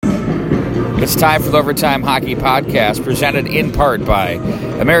It's time for the Overtime Hockey Podcast, presented in part by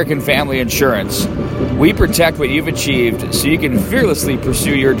American Family Insurance. We protect what you've achieved so you can fearlessly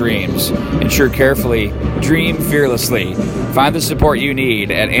pursue your dreams. Insure carefully, dream fearlessly. Find the support you need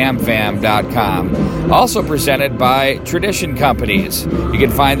at amfam.com. Also presented by Tradition Companies. You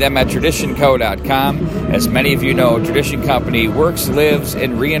can find them at traditionco.com. As many of you know, Tradition Company works, lives,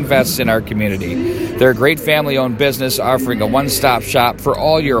 and reinvests in our community. They're a great family-owned business offering a one-stop shop for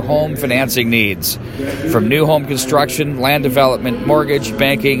all your home financing needs. From new home construction, land development, mortgage,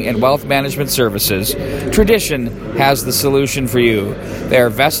 banking, and wealth management services, Tradition has the solution for you. They are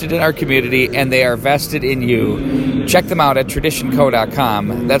vested in our community, and they are vested in you. Check them out at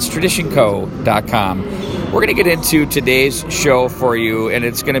traditionco.com. That's traditionco.com. We're going to get into today's show for you, and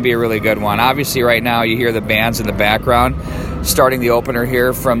it's going to be a really good one. Obviously, right now, you hear the bands in the background. Starting the opener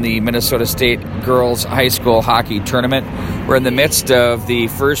here from the Minnesota State Girls High School Hockey Tournament. We're in the midst of the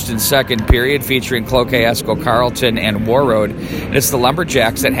first and second period featuring Cloquet Esco Carleton and Warroad. And it's the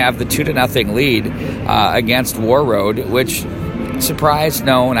Lumberjacks that have the 2-0 lead against Warroad, which, surprise,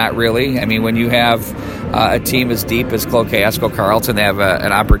 no, not really. I mean, when you have a team as deep as Cloquet Esco Carleton, they have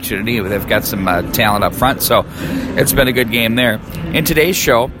an opportunity. They've got some talent up front, so it's been a good game there. In today's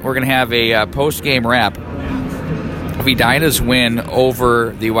show, we're going to have a post-game wrap of Edina's win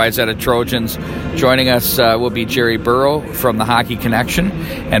over the Wayzata Trojans. Joining us will be Jerry Burrow from the Hockey Connection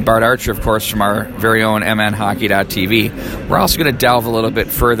and Bart Archer, of course, from our very own mnhockey.tv. We're also going to delve a little bit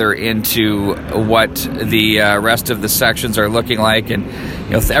further into what the rest of the sections are looking like. And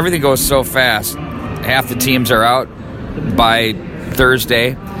everything goes so fast. Half the teams are out by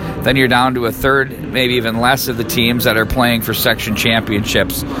Thursday. Then you're down to a third, maybe even less of the teams that are playing for section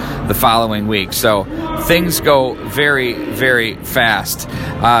championships the following week. So things go very, very fast.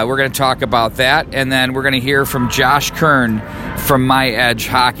 We're going to talk about that, and then we're going to hear from Josh Kern from My Edge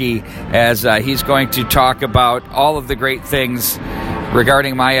Hockey as he's going to talk about all of the great things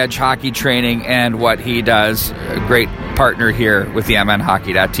regarding My Edge Hockey training and what he does. A great partner here with the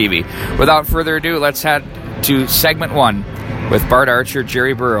mnhockey.tv. Without further ado, let's head to segment one with Bart Archer,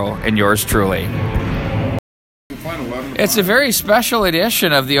 Jerry Burrow, and yours truly. It's a very special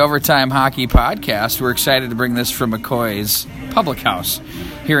edition of the Overtime Hockey Podcast. We're excited to bring this from McCoy's Public House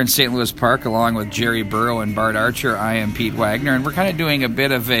here in St. Louis Park, along with Jerry Burrow and Bart Archer. I am Pete Wagner, and we're kind of doing a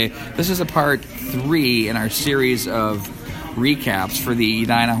bit of this is a part 3 in our series of recaps for the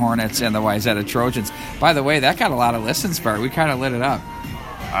Edina Hornets and the Wayzata Trojans. By the way, that got a lot of listens, Bart. We kind of lit it up.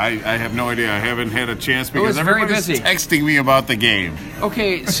 I have no idea. I haven't had a chance because everybody's texting me about the game.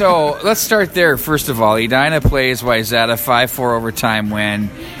 Okay, so let's start there. First of all, Edina plays Wayzata, 5-4 overtime win.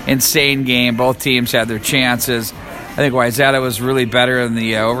 Insane game. Both teams had their chances. I think Wayzata was really better in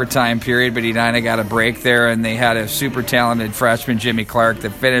the overtime period, but Edina got a break there, and they had a super talented freshman, Jimmy Clark,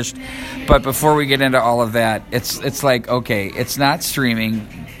 that finished. But before we get into all of that, it's like, okay, it's not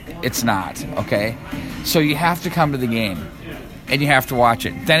streaming. It's not, okay? So you have to come to the game. And you have to watch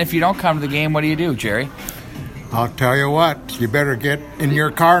it. Then if you don't come to the game, what do you do, Jerry? I'll tell you what. You better get in your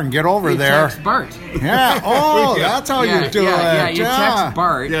car and get over there. Text Bart. Yeah. Oh, that's how you do it. Yeah, you text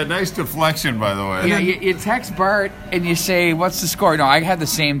Bart. Yeah, nice deflection, by the way. Yeah, you text Bart and you say, what's the score? No, I had the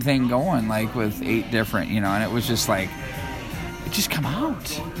same thing going, like with 8 different, and it was just like, just come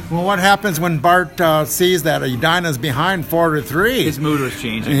out. Well, what happens when Bart sees that Edina's behind 4-3? His mood was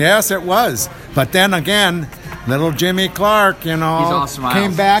changing. Yes, it was. But then again, little Jimmy Clark, He's all smiles.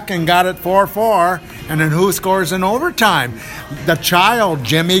 Came back and got it 4-4. And then who scores in overtime? The child,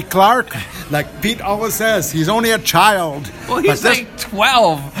 Jimmy Clark. Like Pete always says, he's only a child. Well, he's like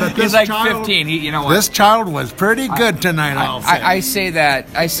 12. He's like 15. You know what? This child was pretty good tonight, I'll say. I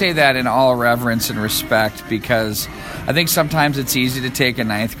say that in all reverence and respect because I think sometimes it's easy to take a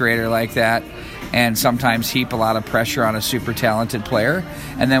 9th grader like that and sometimes heap a lot of pressure on a super talented player.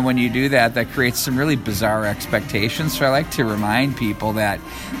 And then when you do that, that creates some really bizarre expectations. So I like to remind people that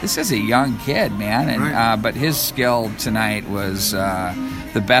this is a young kid, man. And right. But his skill tonight was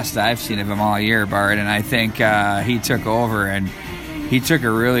the best I've seen of him all year, Bart. And I think he took over and he took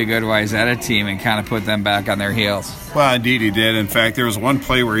a really good Wayzata team and kind of put them back on their heels. Well, indeed he did. In fact, there was one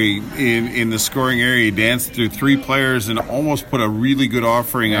play where he, in the scoring area, he danced through 3 players and almost put a really good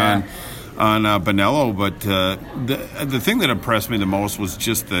offering on Bonello, but the thing that impressed me the most was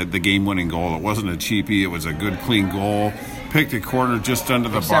just the game-winning goal. It wasn't a cheapie. It was a good, clean goal. picked a corner just under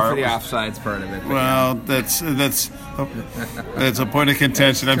the Except bar. for the offsides part of it. Well, that's a point of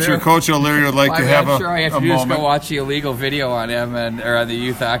contention. I'm sure Coach O'Leary would like to have I'm sure all you have to do moment. is go watch the illegal video on him or on the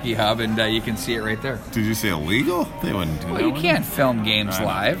Youth Hockey Hub, and you can see it right there. Did you say illegal? They wouldn't do that. Well, you can't film games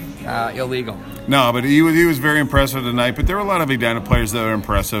live. Illegal. No, but he was very impressive tonight. But there were a lot of Edina players that were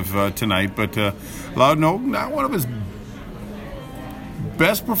impressive tonight. But Loudon, not one of his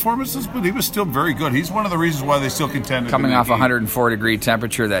best performances, but he was still very good. He's one of the reasons why they still contended. Coming off 104-degree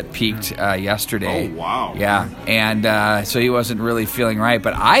temperature that peaked yesterday. Oh, wow. Yeah, and so he wasn't really feeling right.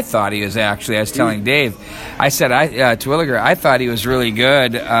 But I thought he was actually, I was telling Dave, I said to Williger, I thought he was really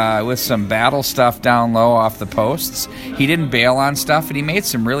good with some battle stuff down low off the posts. He didn't bail on stuff, and he made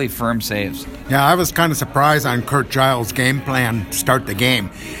some really firm saves. Yeah, I was kind of surprised on Kurt Giles' game plan to start the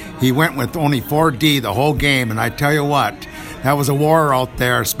game. He went with only 4D the whole game, and I tell you what, that was a war out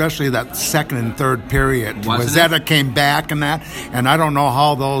there, especially that second and third period. Wayzata came back and that, and I don't know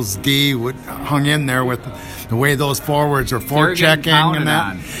how those D hung in there with the way those forwards were forechecking and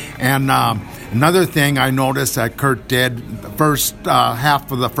that. And another thing I noticed that Kurt did, the first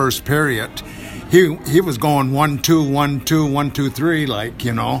half of the first period, he was going 1-2, 1-2, 1-2-3, like,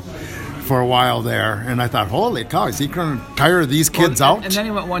 you know, for a while there, and I thought, holy cow, is he going to tire these kids out? And then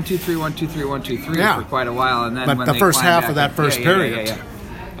he went 1-2-3, 1-2-3, 1-2-3 for quite a while, and then but when the they first half back of that first period,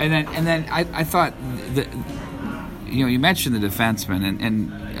 and then I thought that, you mentioned the defenseman,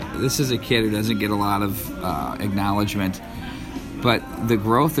 and this is a kid who doesn't get a lot of acknowledgement, but the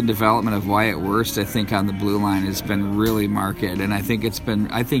growth and development of Wyatt Wurst, I think, on the blue line has been really marked, and I think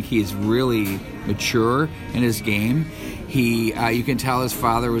he's really mature in his game. You can tell his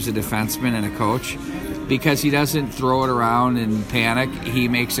father was a defenseman and a coach because he doesn't throw it around and panic. He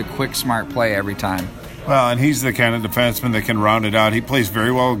makes a quick, smart play every time. Well, and he's the kind of defenseman that can round it out. He plays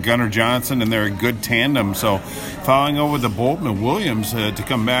very well with Gunnar Johnson, and they're a good tandem. So following over the Bolton and Williams to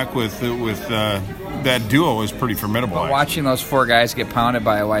come back with that duo is pretty formidable. Well, watching those four guys get pounded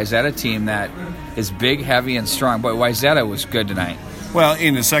by a Wayzata team that is big, heavy, and strong. But Wayzata was good tonight. Well,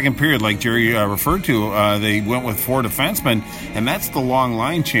 in the second period, like Jerry referred to, they went with four defensemen, and that's the long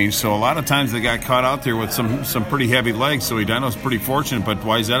line change. So a lot of times they got caught out there with some pretty heavy legs, so Edina was pretty fortunate, but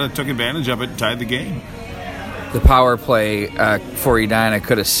Wayzata took advantage of it and tied the game. The power play for Edina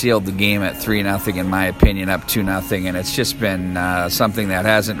could have sealed the game at 3-0, in my opinion, up 2-0, and it's just been something that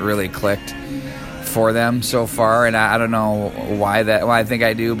hasn't really clicked for them so far, and I don't know why that. Well, I think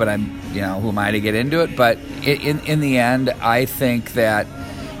I do, but who am I to get into it? But in the end, I think that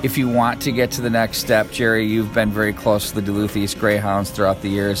if you want to get to the next step, Jerry, you've been very close to the Duluth East Greyhounds throughout the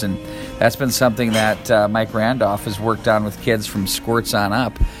years, and that's been something that Mike Randolph has worked on with kids from squirts on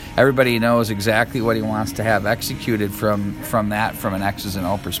up. Everybody knows exactly what he wants to have executed from an X's and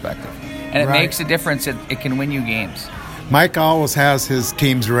O perspective, and it makes a difference. It can win you games. Mike always has his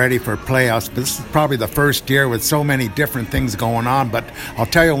teams ready for playoffs, but this is probably the first year with so many different things going on. But I'll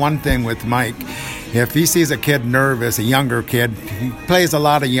tell you one thing with Mike. If he sees a kid nervous, a younger kid, he plays a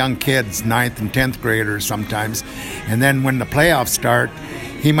lot of young kids, 9th and 10th graders sometimes. And then when the playoffs start,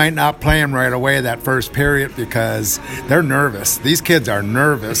 he might not play them right away that first period because they're nervous. These kids are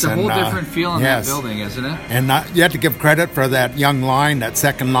nervous. It's a whole different feel in that building, isn't it? And you have to give credit for that young line, that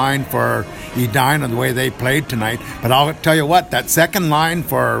second line for Edina, the way they played tonight. But I'll tell you what, that second line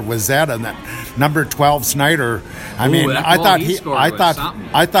for Wayzata, that number 12 Snyder. I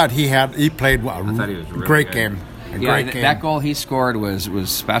thought he played a great game. That goal he scored was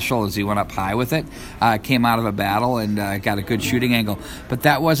special as he went up high with it. Came out of a battle and got a good shooting angle. But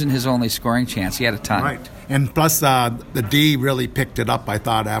that wasn't his only scoring chance. He had a ton. Right. And plus, the D really picked it up, I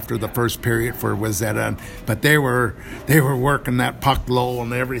thought, after the first period for Wayzata. But they were working that puck low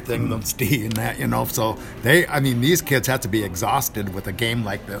and everything, those D and that, So these kids have to be exhausted with a game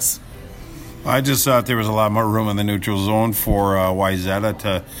like this. I just thought there was a lot more room in the neutral zone for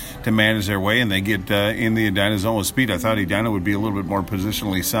Wayzata to manage their way, and they get in the Edina zone with speed. I thought Edina would be a little bit more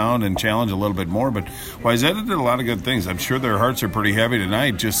positionally sound and challenge a little bit more, but Wayzata did a lot of good things. I'm sure their hearts are pretty heavy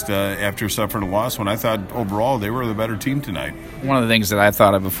tonight just after suffering a loss when I thought overall they were the better team tonight. One of the things that I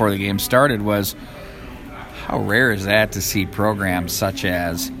thought of before the game started was how rare is that to see programs such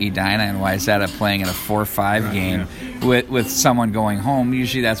as Edina and Wayzata playing in a 4-5 game with someone going home.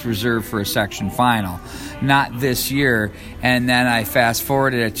 Usually that's reserved for a section final. Not this year. And then I fast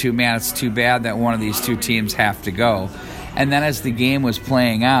forwarded it to, man, it's too bad that one of these two teams have to go. And then as the game was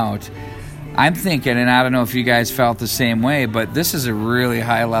playing out, I'm thinking, and I don't know if you guys felt the same way, but this is a really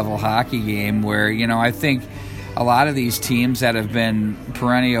high-level hockey game where, I think a lot of these teams that have been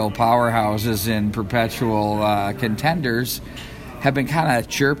perennial powerhouses and perpetual contenders, have been kind of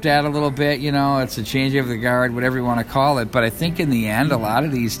chirped at a little bit. It's a change of the guard, whatever you want to call it. But I think in the end, a lot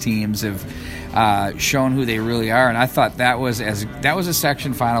of these teams have shown who they really are, and I thought that was a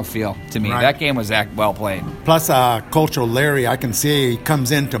section final feel to me. Right. That game was well played. Plus, Coach O'Leary, I can see he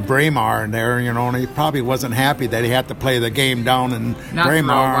comes into Braemar and there, and he probably wasn't happy that he had to play the game down in Not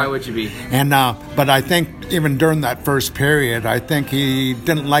Braemar. Why would you be? And but I think even during that first period, I think he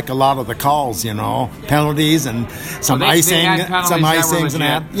didn't like a lot of the calls, penalties and some icing, some icings and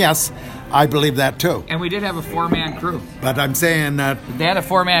that. Yes. I believe that too. And we did have a 4-man crew. But I'm saying that they had a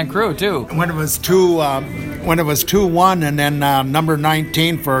 4-man crew too. When it was 2-1, and then number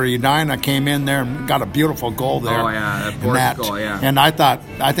 19 for Edina came in there and got a beautiful goal there. Oh yeah, that goal, yeah. And I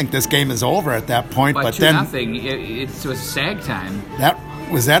think this game is over at that point. But then 2-0. It was SAG time. That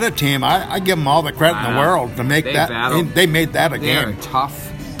was that a team. I give them all the credit in the world to make that. They made that a game. They're a tough,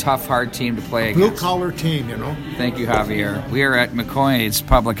 hard team to play against. Blue-collar team, Thank you, Javier. We are at McCoy's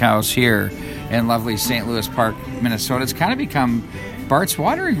Public House here in lovely St. Louis Park, Minnesota. It's kind of become Bart's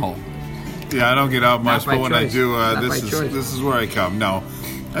watering hole. Yeah, I don't get out much, but when I do, this is where I come. No,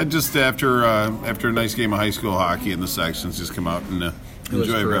 I just after a nice game of high school hockey in the sections, just come out and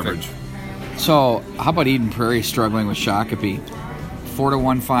enjoy a beverage. So, how about Eden Prairie struggling with Shakopee?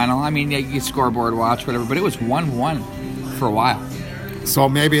 4-1 final. I mean, you get scoreboard watch, whatever, but it was 1-1 for a while. So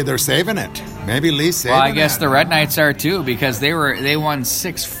maybe they're saving it. Maybe Lee's saving it. Well, I guess the Red Knights are too, because they won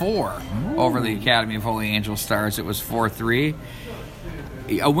 6-4 over the Academy of Holy Angel Stars. It was 4-3.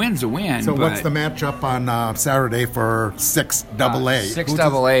 A win's a win. So what's the matchup on Saturday for 6AA?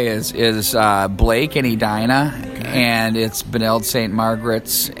 6AA is Blake and Edina, and it's Benilde St.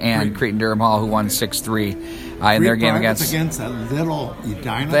 Margaret's and Cretin Durham Hall, who won 6-3 in their game against a little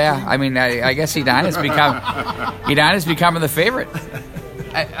Edina. Yeah, I mean, I guess Edina's becoming the favorite.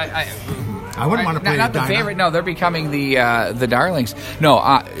 I wouldn't want to play not Edina. The favorite. No, they're becoming the darlings.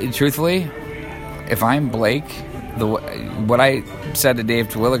 No, truthfully, if I'm Blake, what I said to Dave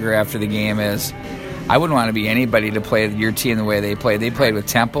Terwilliger after the game is, I wouldn't want to be anybody to play your team the way they played. They played with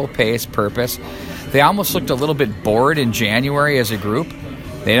tempo, pace, purpose. They almost looked a little bit bored in January as a group.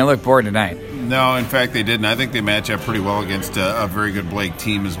 They didn't look bored tonight. No, in fact, they didn't. I think they match up pretty well against a very good Blake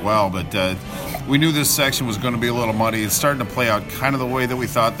team as well. But we knew this section was going to be a little muddy. It's starting to play out kind of the way that we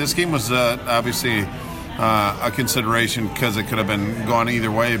thought. This game was obviously a consideration because it could have been gone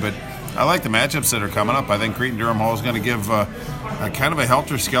either way. But I like the matchups that are coming up. I think Cretin Durham Hall is going to give a kind of a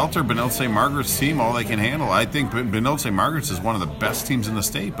helter-skelter Benilde St. Margaret's team all they can handle. I think Benilde St. Margaret's is one of the best teams in the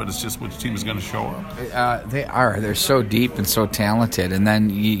state, but it's just which team is going to show up. They are. They're so deep and so talented. And then,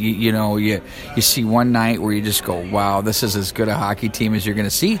 you see one night where you just go, wow, this is as good a hockey team as you're going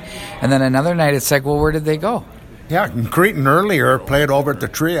to see. And then another night it's like, well, where did they go? Yeah, and Cretin earlier played over at the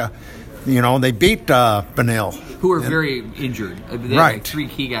Tria. They beat Benilde. Who are very injured. They right. Have 3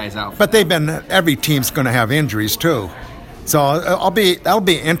 key guys out. But every team's going to have injuries too. So that'll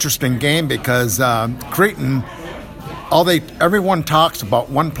be an interesting game because Cretin, everyone talks about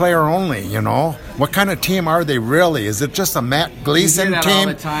one player only. What kind of team are they really? Is it just a Matt Gleason team?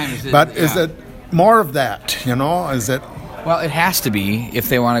 All the time. Is it more of that? Is it? Well, it has to be if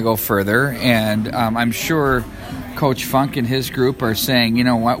they want to go further, and I'm sure Coach Funk and his group are saying, you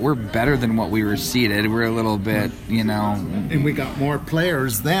know what, we're better than what we were seeded. We're a little bit, And we got more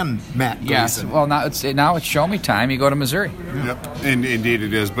players than Matt Gleason. Yes, well, now it's show me time. You go to Missouri. Yep, and indeed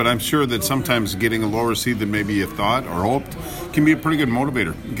it is. But I'm sure that sometimes getting a lower seed than maybe you thought or hoped can be a pretty good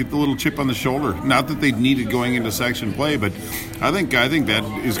motivator. Get the little chip on the shoulder. Not that they need it going into section play, but I think that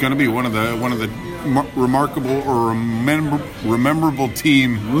is going to be one of the remarkable or rememberable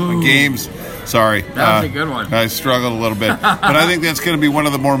team games. Sorry, that was a good one. I struggled a little bit, but I think that's going to be one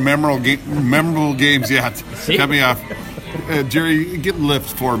of the more memorable games yet. Cut me off, Jerry. Get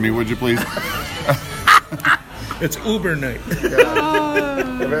Lyft for me, would you please? It's Uber night.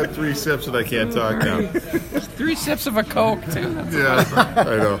 I've had 3 sips and I can't talk now. 3 sips of a Coke too. Yeah,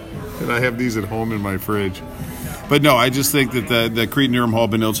 I know, and I have these at home in my fridge. But no, I just think that the Cretin Durham Hall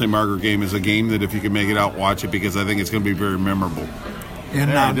Benilde St. Margaret game is a game that if you can make it out, watch it because I think it's going to be very memorable. And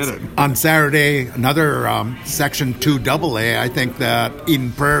on Saturday, another Section 2 AA, I think that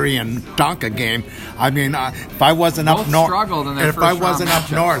Eden Prairie and Tonka game. I mean, if I wasn't up north,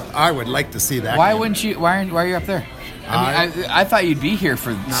 I would like to see that. Why game. wouldn't you? Why are you up there? I thought you'd be here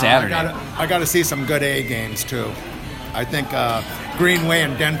for Saturday. I got to see some good A games too. I think Greenway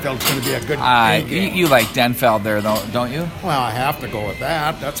and Denfeld's going to be a good A game. You like Denfeld there, though, don't you? Well, I have to go with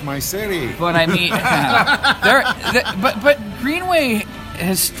that. That's my city. But I mean, but Greenway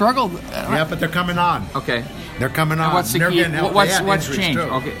has struggled. Yeah, but they're coming on. Okay, they're coming on. And what's the key? What's changed? Too.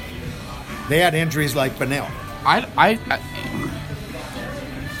 Okay, they had injuries like Benilde.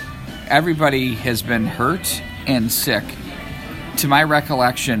 everybody has been hurt and sick, to my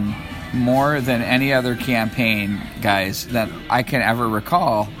recollection, more than any other campaign, guys, that I can ever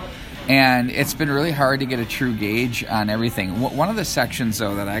recall. And it's been really hard to get a true gauge on everything. One of the sections,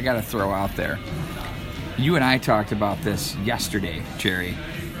 though, that I got to throw out there, you and I talked about this yesterday, Jerry.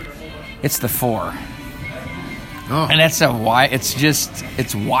 It's the 4. Oh. And it's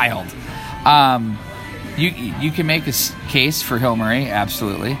wild. You can make a case for Hill Murray,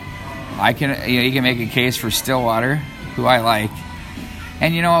 absolutely. You can make a case for Stillwater, who I like.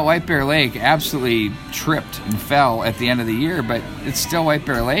 And you know what? White Bear Lake absolutely tripped and fell at the end of the year, but it's still White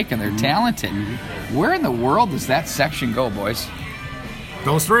Bear Lake, and they're talented. Where in the world does that section go, boys?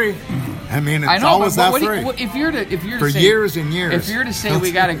 Those 3. I mean, it's I know, always but that 3. If you're to for say, years and years. If you're to say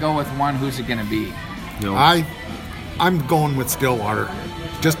we got to go with one, who's it going to be? No. I'm going with Stillwater,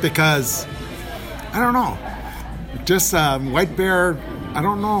 just because I don't know. Just White Bear, I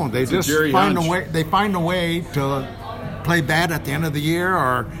don't know. They just find a way. They find a way to play bad at the end of the year,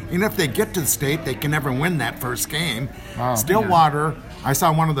 or even if they get to the state, they can never win that first game. Oh, Stillwater, I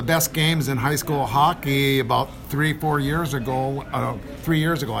saw one of the best games in high school hockey about 3 years ago, I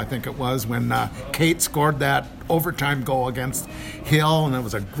think it was, when Kate scored that overtime goal against Hill, and it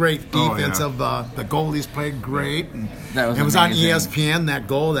was a great defense of the goalies played great. And it was amazing. on ESPN, that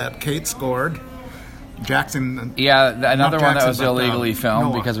goal that Kate scored. Jackson. Yeah, another one that was Jackson, but, illegally filmed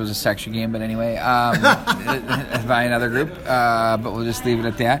Noah. because it was a section game. But anyway, by another group. But we'll just leave it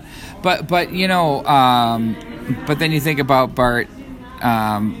at that. But but then you think about Bart,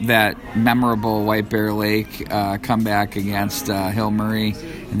 that memorable White Bear Lake comeback against Hill Murray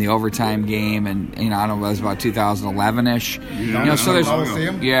in the overtime game, and I don't know, it was about 2011ish.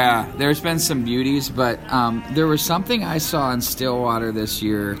 There's been some beauties, but there was something I saw in Stillwater this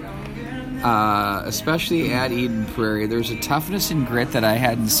year. Especially at Eden Prairie, there's a toughness and grit that I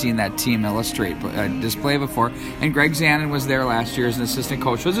hadn't seen that team display before. And Greg Zanin was there last year as an assistant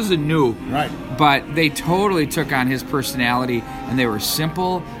coach. This isn't new, right? But they totally took on his personality, and they were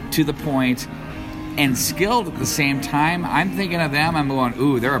simple, to the point, and skilled at the same time. I'm thinking of them. I'm going,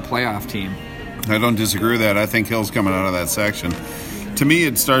 ooh, they're a playoff team. I don't disagree with that. I think Hill's coming out of that section. To me,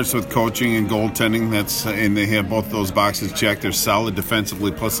 it starts with coaching and goaltending. And they have both those boxes checked. They're solid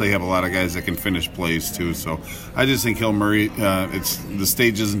defensively. Plus, they have a lot of guys that can finish plays too. So, I just think Hill Murray. The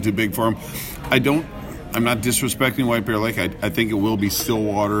stage isn't too big for him. I'm not disrespecting White Bear Lake. I think it will be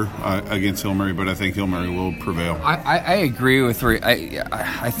Stillwater against Hill Murray, but I think Hill Murray will prevail. I agree with.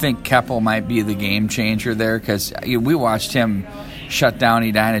 I think Keppel might be the game changer there, because we watched him shut down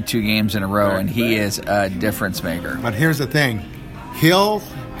Edina 2 games in a row, and he is a difference maker. But here's the thing. Hill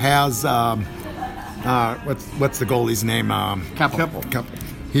has what's the goalie's name? Keppel.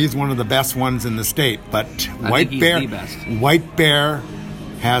 He's one of the best ones in the state. But White Bear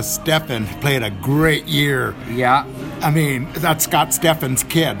has Steffen played a great year. Yeah. I mean, that's Scott Steffen's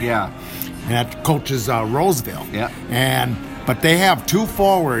kid. Yeah. That coaches Roseville. Yeah. But they have 2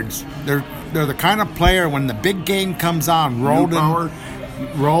 forwards. They're the kind of player, when the big game comes on, Road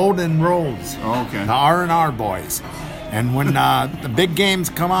and Rolls. Oh, okay. The R&R boys. And when the big games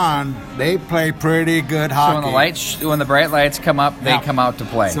come on, they play pretty good hockey. So when the bright lights come up, they come out to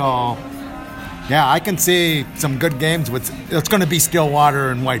play. So, yeah, I can see some good games. It's going to be Stillwater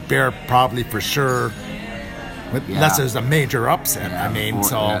and White Bear probably for sure, unless there's a major upset. Yeah, I mean,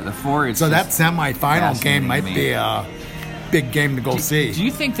 the 4. So that semifinal game might be a big game to go see. Do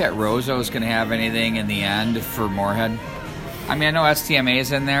you think that Roseau is going to have anything in the end for Moorhead? I mean, I know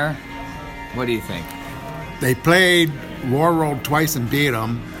STMA's in there. What do you think? They played War Road twice and beat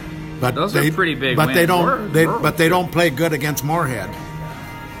them, but those are pretty big But wins. they don't play good against Moorhead.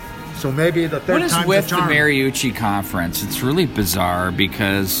 So maybe the third time's What is with the charm. the Mariucci Conference? It's really bizarre,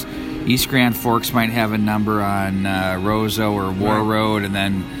 because East Grand Forks might have a number on Roseau or War Road, and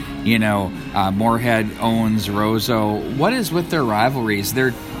then Moorhead owns Roseau. What is with their rivalries?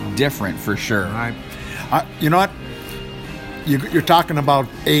 They're different for sure. Right. You know what? You're talking about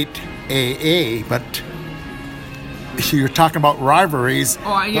 8AA, but you're talking about rivalries.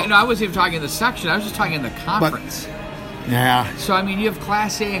 Oh, I wasn't even talking in the section. I was just talking in the conference. Yeah. So, I mean, you have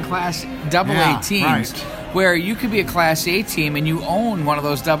Class A and Class AA teams, right, where you could be a Class A team and you own one of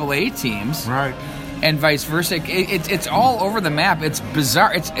those AA teams. Right. And vice versa. It's all over the map. It's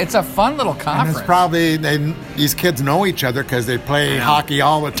bizarre. It's a fun little conference. And it's probably these kids know each other because they play hockey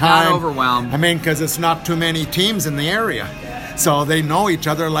all the time. Not overwhelmed. I mean, because it's not too many teams in the area. So they know each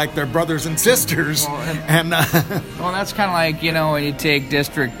other like they're brothers and sisters. Well, that's kind of like, when you take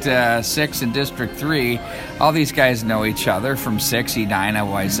District 6 and District 3, all these guys know each other from 6, Edina,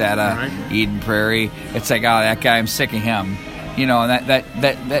 Wayzata, Eden Prairie. It's like, oh, that guy, I'm sick of him. You know,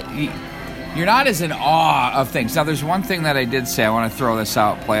 you're not as in awe of things. Now, there's one thing that I did say. I want to throw this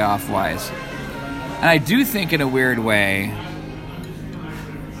out playoff-wise. And I do think in a weird way,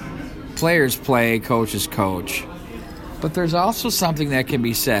 players play, coaches coach. But there's also something that can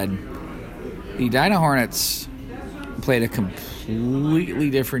be said. The Edina Hornets played a completely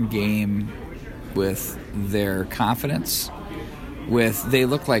different game with their confidence. They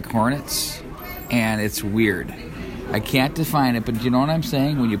look like Hornets, and it's weird. I can't define it, but you know what I'm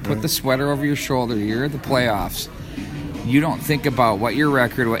saying? When you put the sweater over your shoulder, you're at the playoffs, you don't think about what your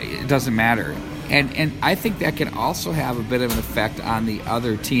record, it doesn't matter. And I think that can also have a bit of an effect on the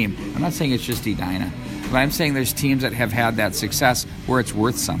other team. I'm not saying it's just Edina, but I'm saying there's teams that have had that success where it's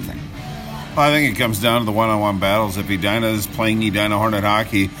worth something. I think it comes down to the one-on-one battles. If Edina is playing Edina Hornet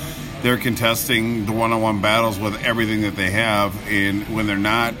hockey, they're contesting the one-on-one battles with everything that they have, and when they're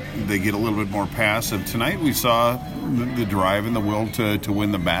not, they get a little bit more passive. Tonight we saw the drive and the will to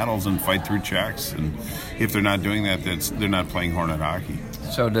win the battles and fight through checks, and if they're not doing that, they're not playing Hornet hockey.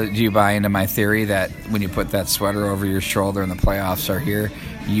 So do you buy into my theory that when you put that sweater over your shoulder and the playoffs are here,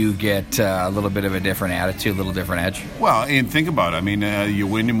 you get a little bit of a different attitude, a little different edge? Well, and think about it. I mean, you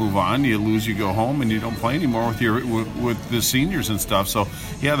win, you move on. You lose, you go home, and you don't play anymore with the seniors and stuff. So,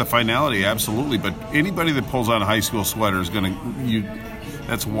 yeah, the finality, absolutely. But anybody that pulls on a high school sweater is going to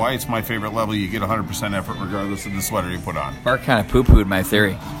that's why it's my favorite level. You get 100% effort regardless of the sweater you put on. Bart kind of poo-pooed my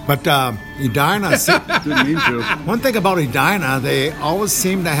theory. But Edina, didn't mean to. One thing about Edina, they always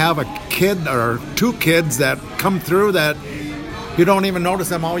seem to have a kid or two kids that come through that you don't even notice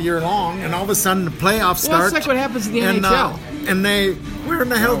them all year long, and all of a sudden the playoffs start. Well, it's like what happens in the NHL. And where in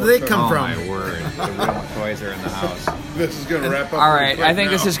the hell do they come from? Oh, my word. The real toys are in the house. This is going to wrap up. All right, I think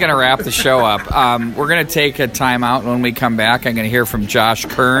this is going to wrap the show up. We're going to take a timeout. When we come back, I'm going to hear from Josh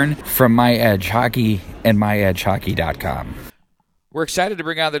Kern from My Edge Hockey and myedgehockey.com. We're excited to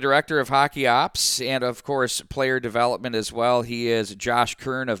bring on the Director of Hockey Ops and, of course, Player Development as well. He is Josh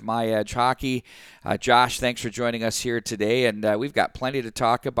Kern of My Edge Hockey. Josh, thanks for joining us here today, and we've got plenty to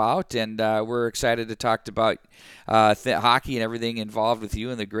talk about, and we're excited to talk about hockey and everything involved with you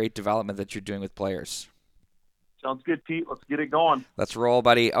and the great development that you're doing with players. Sounds good, Pete. Let's get it going. Let's roll,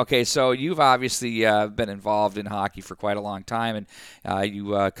 buddy. Okay, so you've obviously been involved in hockey for quite a long time, and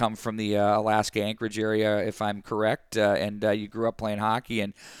you come from the Alaska Anchorage area, if I'm correct, and you grew up playing hockey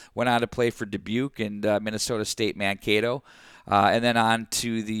and went on to play for Dubuque and Minnesota State Mankato, and then on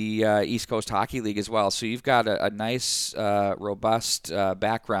to the East Coast Hockey League as well. So you've got a nice, robust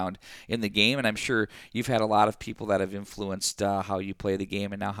background in the game, and I'm sure you've had a lot of people that have influenced how you play the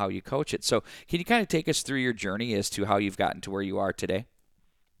game and now how you coach it. So can you kind of take us through your journey as to how you've gotten to where you are today?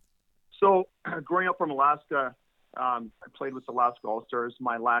 So growing up from Alaska, I played with the Alaska All-Stars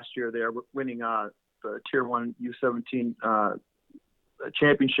my last year there, winning the Tier 1 U17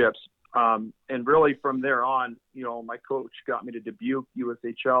 championships. And really from there on, my coach got me to Dubuque,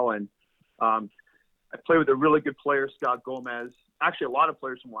 USHL, and I played with a really good player, Scott Gomez. Actually, a lot of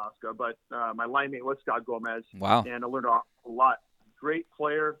players from Alaska, but my line mate was Scott Gomez. Wow. And I learned a lot. Great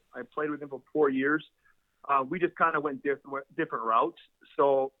player. I played with him for 4 years. We just kind of went different routes.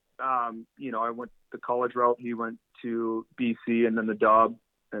 So, I went the college route. He went to BC and then the Dub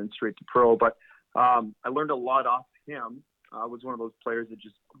and straight to pro. But I learned a lot off him. I was one of those players that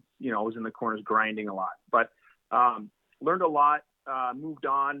just, was in the corners grinding a lot. But learned a lot, moved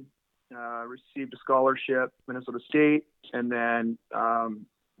on, received a scholarship, Minnesota State, and then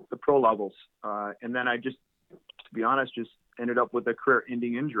the pro levels. And then I just, to be honest, just ended up with a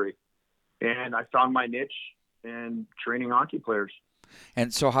career-ending injury. And I found my niche in training hockey players.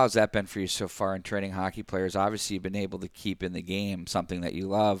 And so how's that been for you so far in training hockey players? Obviously, you've been able to keep in the game something that you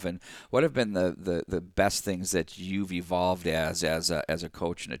love. And what have been the best things that you've evolved as a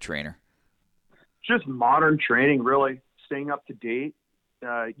coach and a trainer? Just modern training, really, staying up to date,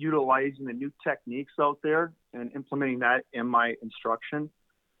 utilizing the new techniques out there and implementing that in my instruction.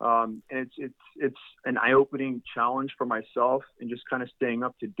 And it's an eye-opening challenge for myself and just kind of staying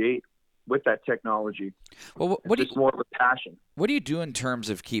up to date with that technology. Well, it's more of a passion. What do you do in terms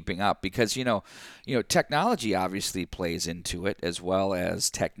of keeping up? Because technology obviously plays into it as well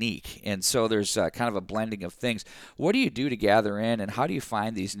as technique, and so there's kind of a blending of things. What do you do to gather in, and how do you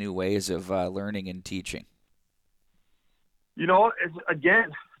find these new ways of learning and teaching?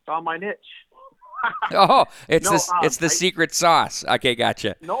 Again, found my niche. Oh, it's the secret sauce. Okay,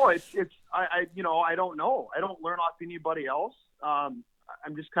 gotcha. No, I don't know. I don't learn off anybody else.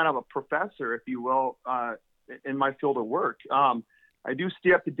 I'm just kind of a professor, if you will, in my field of work. I do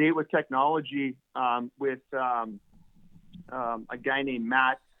stay up to date with technology with a guy named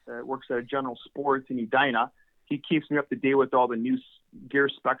Matt that works at General Sports in Edina. he keeps me up to date with all the new gear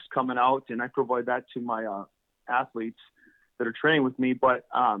specs coming out, and I provide that to my athletes that are training with me. But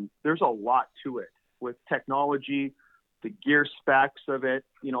there's a lot to it with technology, the gear specs of it,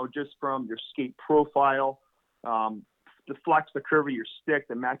 just from your skate profile, the flex, the curve of your stick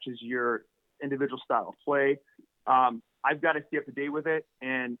that matches your individual style of play. I've got to stay up to date with it,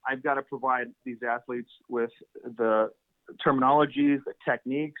 and I've got to provide these athletes with the terminologies, the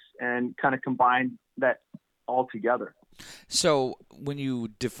techniques, and kind of combine that all together. So when you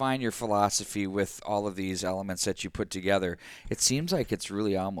define your philosophy with all of these elements that you put together, it seems like it's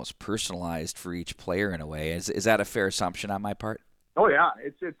really almost personalized for each player in a way. Is that a fair assumption on my part? Oh yeah,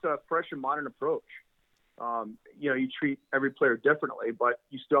 it's a fresh and modern approach. You treat every player differently, but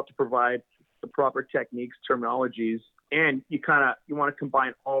you still have to provide the proper techniques, terminologies, and you want to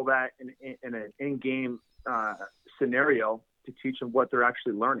combine all that in an in-game scenario to teach them what they're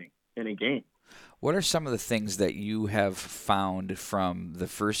actually learning in a game. What are some of the things that you have found from the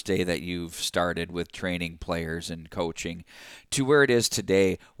first day that you've started with training players and coaching to where it is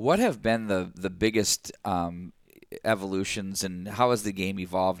today? What have been the biggest evolutions, and how has the game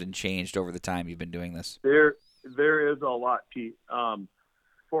evolved and changed over the time you've been doing this? There is a lot, Pete.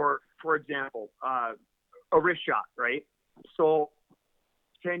 For example, a wrist shot, right? So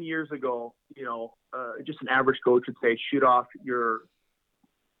 10 years ago, just an average coach would say, shoot off your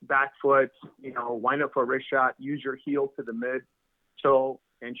back foot, line up for a wrist shot, use your heel to the mid toe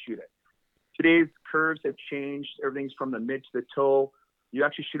and shoot it. Today's curves have changed. Everything's from the mid to the toe. You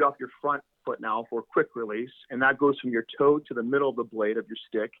actually shoot off your front foot now for a quick release, and that goes from your toe to the middle of the blade of your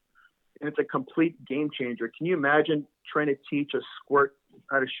stick. And it's a complete game changer. Can you imagine trying to teach a squirt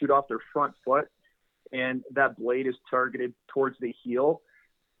how to shoot off their front foot, and that blade is targeted towards the heel?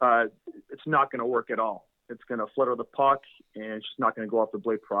 It's not going to work at all. It's going to flutter the puck, and it's just not going to go off the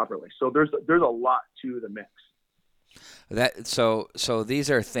blade properly. So there's a lot to the mix. So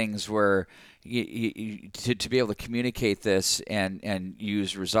these are things where you to be able to communicate this and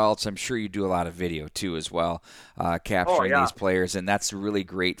use results. I'm sure you do a lot of video too as well, capturing these players, and that's really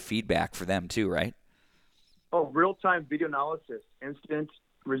great feedback for them too, right? Oh, real-time video analysis, instant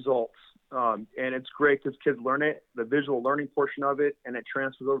results, and it's great because kids learn it, the visual learning portion of it, and it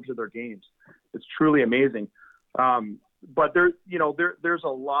transfers over to their games. It's truly amazing. But there's a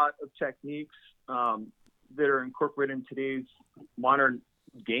lot of techniques that are incorporated in today's modern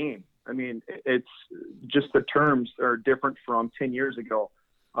game. I mean, it's just the terms are different from 10 years ago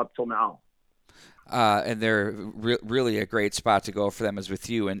up till now. And they're really a great spot to go for them is with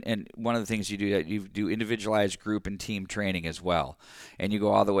you. And one of the things you do individualized group and team training as well. And you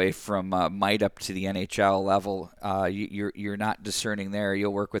go all the way from mite up to the NHL level. You're not discerning there.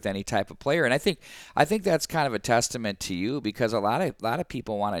 You'll work with any type of player. And I think that's kind of a testament to you, because a lot of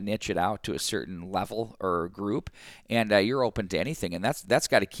people want to niche it out to a certain level or group, and you're open to anything. And that's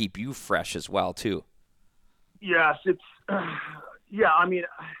got to keep you fresh as well too. Yes, it's I mean,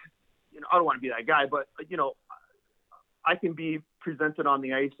 I don't want to be that guy, but I can be presented on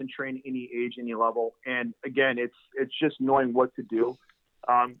the ice and train any age, any level. And again, it's just knowing what to do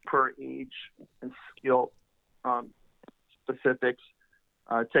per age and skill specifics,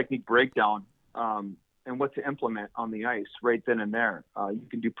 technique breakdown, and what to implement on the ice right then and there. You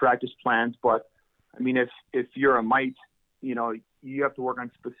can do practice plans, but I mean, if you're a mite, you have to work on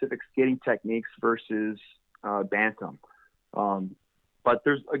specific skating techniques versus bantam. But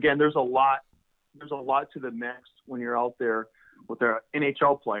there's a lot to the mix when you're out there with an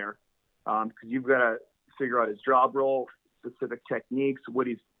NHL player, because you've got to figure out his job role, specific techniques, what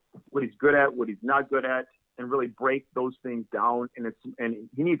he's good at, what he's not good at, and really break those things down. And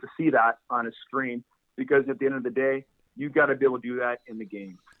he needs to see that on a screen, because at the end of the day, you've got to be able to do that in the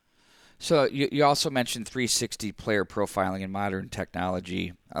game. So you also mentioned 360 player profiling and modern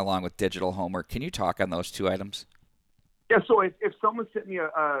technology along with digital homework. Can you talk on those two items? Yeah, so if someone sent me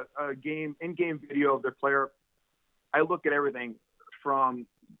a in-game video of their player, I look at everything from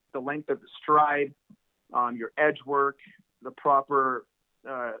the length of the stride, your edge work, the proper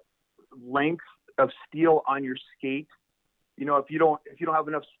length of steel on your skate. If you don't have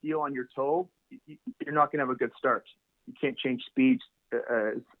enough steel on your toe, you're not going to have a good start. You can't change speeds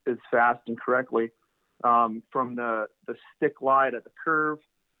as fast and correctly, from the stick glide at the curve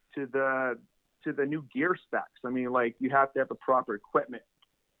to the new gear specs. I mean, like, you have to have the proper equipment,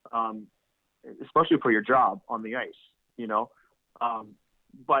 especially for your job on the ice,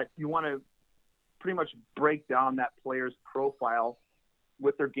 but you want to pretty much break down that player's profile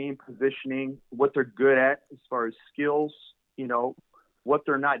with their game positioning, what they're good at as far as skills, what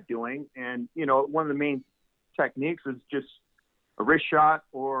they're not doing. And, one of the main techniques is just a wrist shot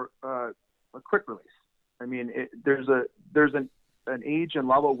or a quick release. I mean, there's an age and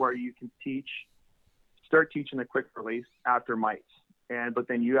level where you can start teaching the quick release after mites, but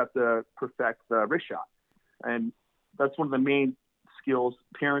then you have to perfect the wrist shot, and that's one of the main skills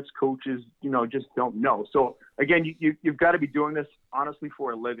parents, coaches, just don't know. So again, you've got to be doing this honestly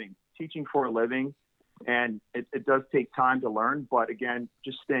for a living, teaching for a living, and it does take time to learn. But again,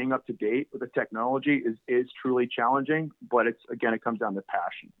 just staying up to date with the technology is truly challenging. But it comes down to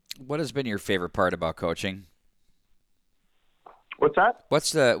passion. What has been your favorite part about coaching? What's that?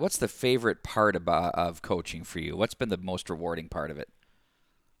 What's the favorite part of coaching for you? What's been the most rewarding part of it?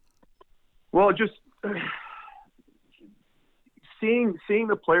 Well, just seeing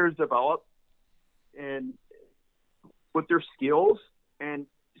the players develop and with their skills and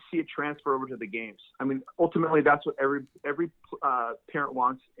see it transfer over to the games. I mean, ultimately, that's what every parent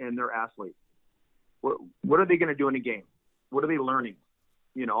wants in their athlete. What are they going to do in a game? What are they learning?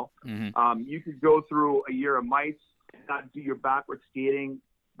 Mm-hmm. You could go through a year of mites and not do your backwards skating,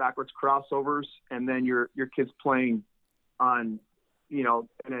 backwards crossovers, and then your kid's playing on, in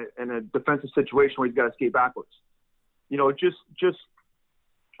a defensive situation where he's got to skate backwards. Just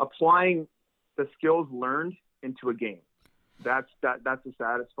applying the skills learned into a game. That's the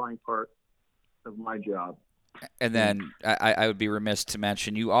satisfying part of my job. And then I would be remiss to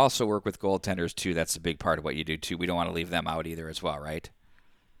mention you also work with goaltenders too. That's a big part of what you do too. We don't want to leave them out either as well, right?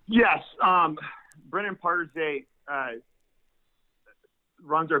 Yes. Brendan Pardersay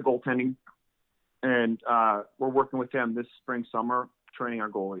runs our goaltending, and we're working with him this spring, summer, training our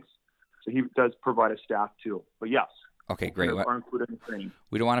goalies. So he does provide a staff too. But yes. Okay, great. Are included in training.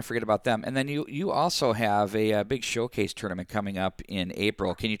 We don't want to forget about them. And then you also have a big showcase tournament coming up in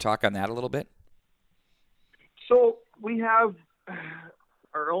April. Can you talk on that a little bit? So we have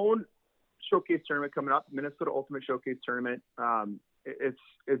our own showcase tournament coming up, Minnesota Ultimate Showcase Tournament.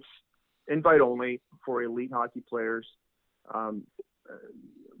 It's invite only for elite hockey players.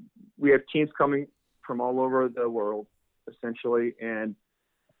 We have teams coming from all over the world, essentially, and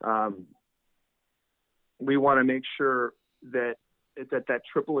we want to make sure that it's at that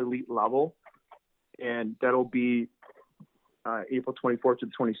triple elite level, and that'll be April 24th to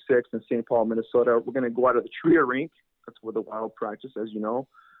the 26th in St. Paul, Minnesota. We're going to go out of the Tria rink. That's where the Wild practice, as you know.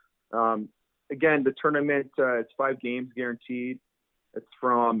 Again, the tournament, it's 5 games guaranteed. It's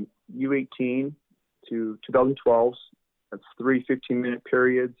from U18 to 2012s. That's 3 15-minute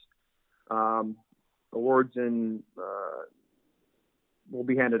periods. Awards will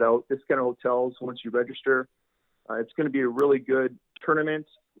be handed out. Discounted hotels once you register. It's going to be a really good tournament.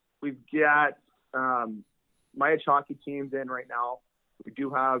 We've got my edge hockey teams in right now. We do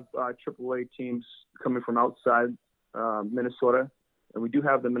have AAA teams coming from outside Minnesota, and we do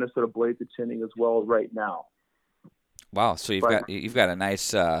have the Minnesota Blades attending as well right now. Wow! So you've got a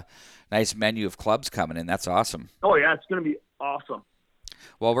nice menu of clubs coming in. That's awesome. Oh yeah, it's going to be awesome.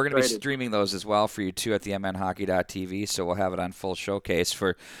 Well, we're going to be streaming those as well for you too at the mnhockey.tv, so we'll have it on full showcase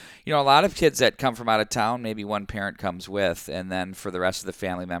for, a lot of kids that come from out of town. Maybe one parent comes with, and then for the rest of the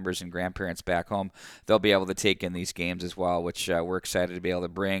family members and grandparents back home, they'll be able to take in these games as well, which we're excited to be able to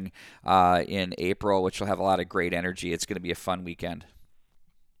bring in April, which will have a lot of great energy. It's going to be a fun weekend.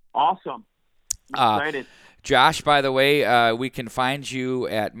 Awesome. I'm excited. Josh, by the way, we can find you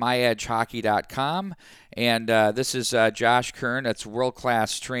at myedgehockey.com. And this is Josh Kern. That's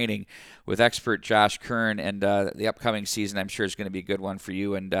world-class training with expert Josh Kern. And the upcoming season, I'm sure, is going to be a good one for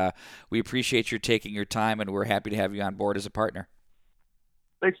you. And we appreciate your taking your time, and we're happy to have you on board as a partner.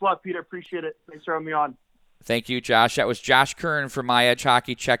 Thanks a lot, Peter. Appreciate it. Thanks for having me on. Thank you, Josh. That was Josh Kern from My Edge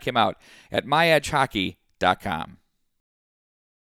Hockey. Check him out at myedgehockey.com.